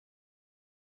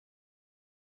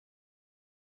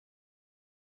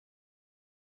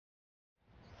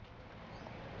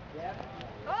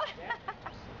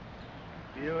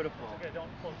Beautiful. Okay, don't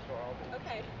close the door.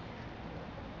 Okay.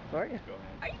 Are you?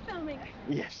 Are you filming?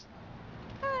 Yes.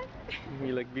 Hi.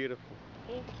 You look beautiful.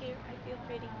 Thank you. I feel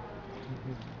pretty.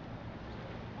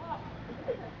 Oh,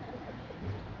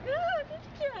 thank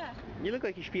you. You look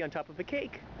like you should be on top of a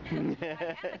cake. I am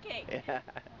a cake. Yeah.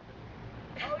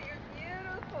 Oh, you're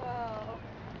beautiful.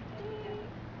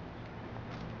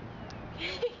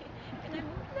 Can I move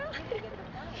now?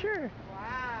 Sure.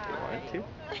 Wow. You want to?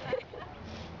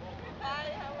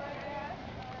 Hi, how are you?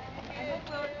 I hope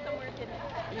we're somewhere hidden.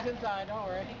 He's inside, don't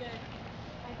worry. Okay, good.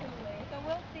 I can wait. So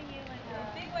we'll see you in the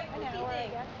big white pussy thing.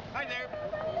 Hi there.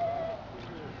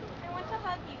 I want to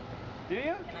hug you. Do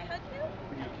you? Can I hug you?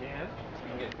 You can.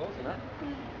 You get close enough.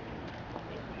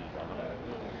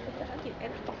 Hug you.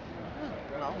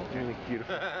 You look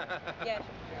beautiful. Yeah.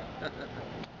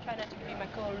 Try not to give you my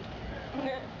cold.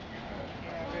 Yeah,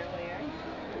 really.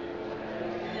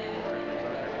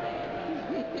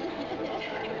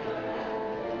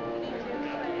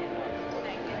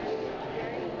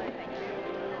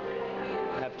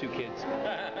 I have 2 kids.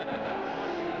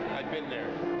 I've been there.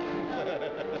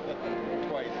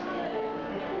 Twice.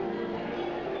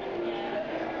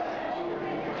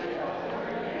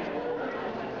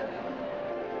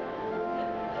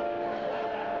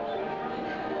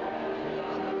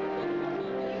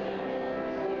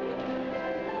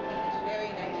 Very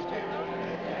nice church.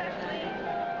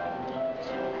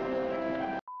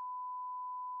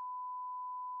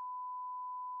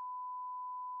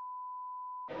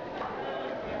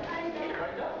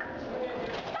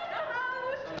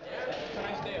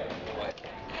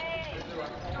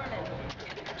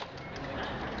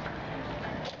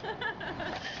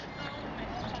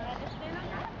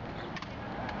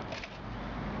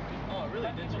 Oh, it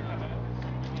really did turn out.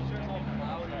 You sure it's all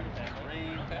cloudy and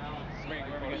rain now.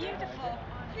 Beautiful.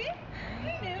 See?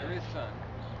 You knew. There is sun.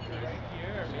 Right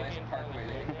here, or maybe in Parkway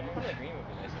there. the green would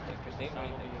be nice if Christine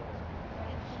would be.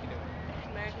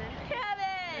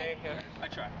 Kevin! I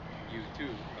tried. You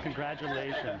too.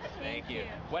 Congratulations. Thank you.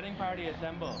 Wedding party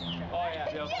assemble. Oh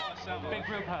yeah. Assemble. Big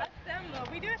group hug.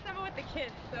 Assemble. We do assemble with the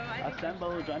kids, so I think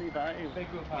Assemble, Johnny Vibe. Big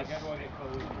group hug. Everyone get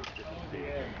cozy.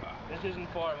 This isn't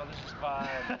formal. This is fun.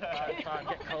 Fun.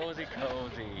 Get cozy,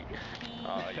 cozy.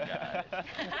 Oh, you guys.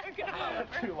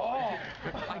 Oh,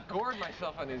 I gored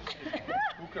myself on his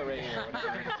Bucharest or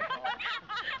whatever it's called.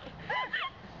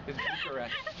 His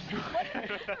Bucharest.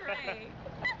 Right.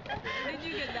 Did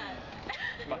you get that?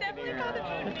 You definitely called it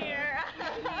boutonniere.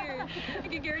 I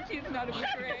can guarantee it's not a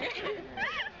boutonniere.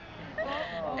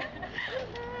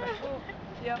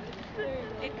 Yep.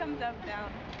 It comes up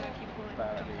down. So if you pull it.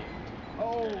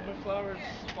 Oh, my flowers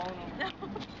falling off.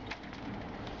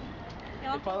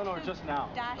 They're falling over just now.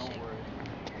 Dashing. Don't worry.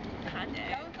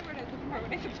 That was the word I was looking for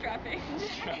when I said strapping.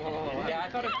 Yeah, I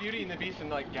thought of Beauty and the Beast and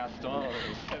like Gaston when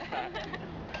he said that.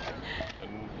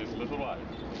 And his little wife.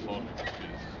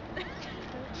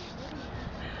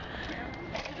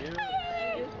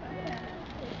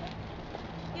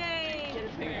 Yay!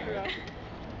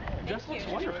 Just looks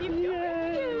wonderful. It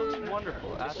Looks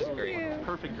wonderful. Absolutely.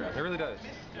 Perfect dress. It really does.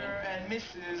 Mr. and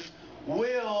Mrs.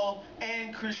 Will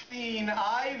and Christine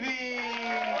Ivy.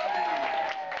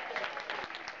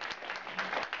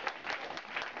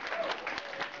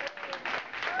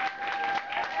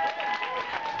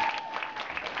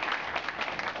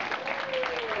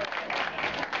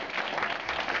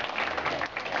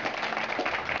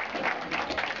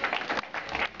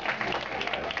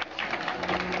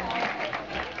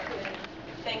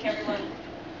 Thank everyone.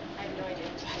 I have no idea.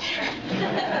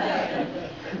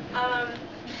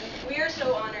 We are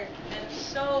so honored and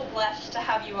so blessed to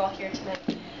have you all here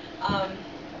tonight.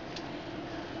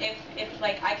 If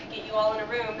like I could get you all in a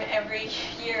room every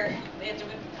year, we'd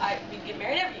get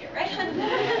married every year, right?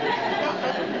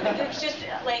 It's just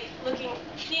like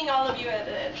seeing all of you at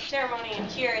the ceremony and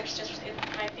here. It's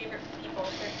my favorite people.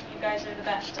 You guys are the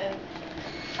best, and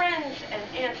friends and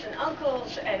aunts and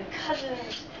uncles and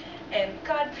cousins and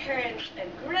godparents and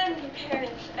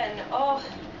grandparents and all.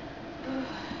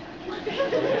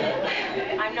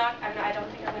 I don't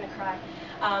think I'm going to cry.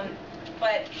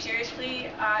 But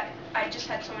seriously, I just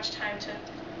had so much time to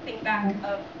think back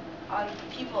on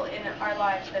people in our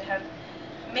lives that have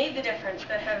made the difference,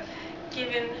 that have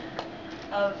given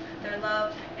of their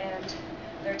love and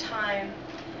their time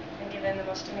and given the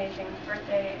most amazing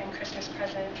birthday and Christmas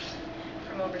presents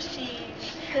from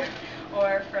overseas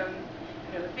or from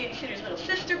the Babysitter's Little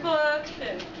Sister books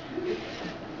and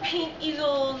paint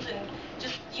easels, and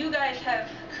just you guys have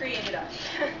created us.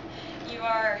 You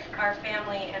are our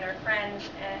family and our friends,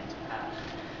 and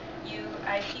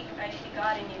I see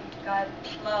God in you,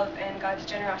 God's love and God's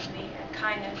generosity and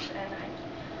kindness, and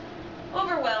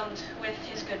overwhelmed with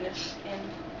his goodness.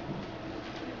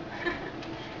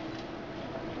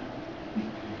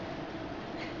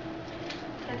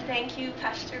 And thank you,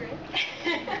 Pastor Rick.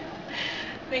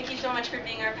 Thank you so much for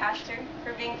being our pastor,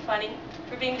 for being funny,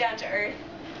 for being down to earth,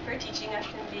 for teaching us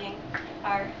and being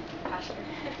our pastor.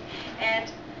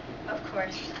 And, of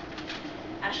course,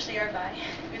 Ashley Arbai,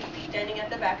 who's standing at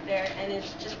the back there and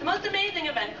is just the most amazing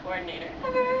event coordinator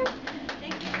ever.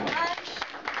 Thank you so much.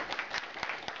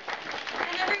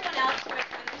 And everyone else who has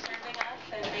been serving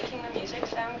us and making the music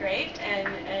sound great, and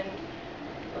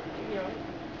you know,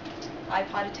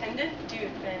 iPod attendant,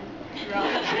 dude, and Rob.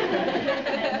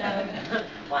 And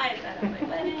why is that at my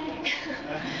wedding?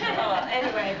 Oh well,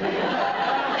 anyway.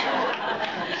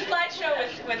 Slideshow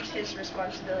was his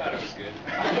responsibility. That was good.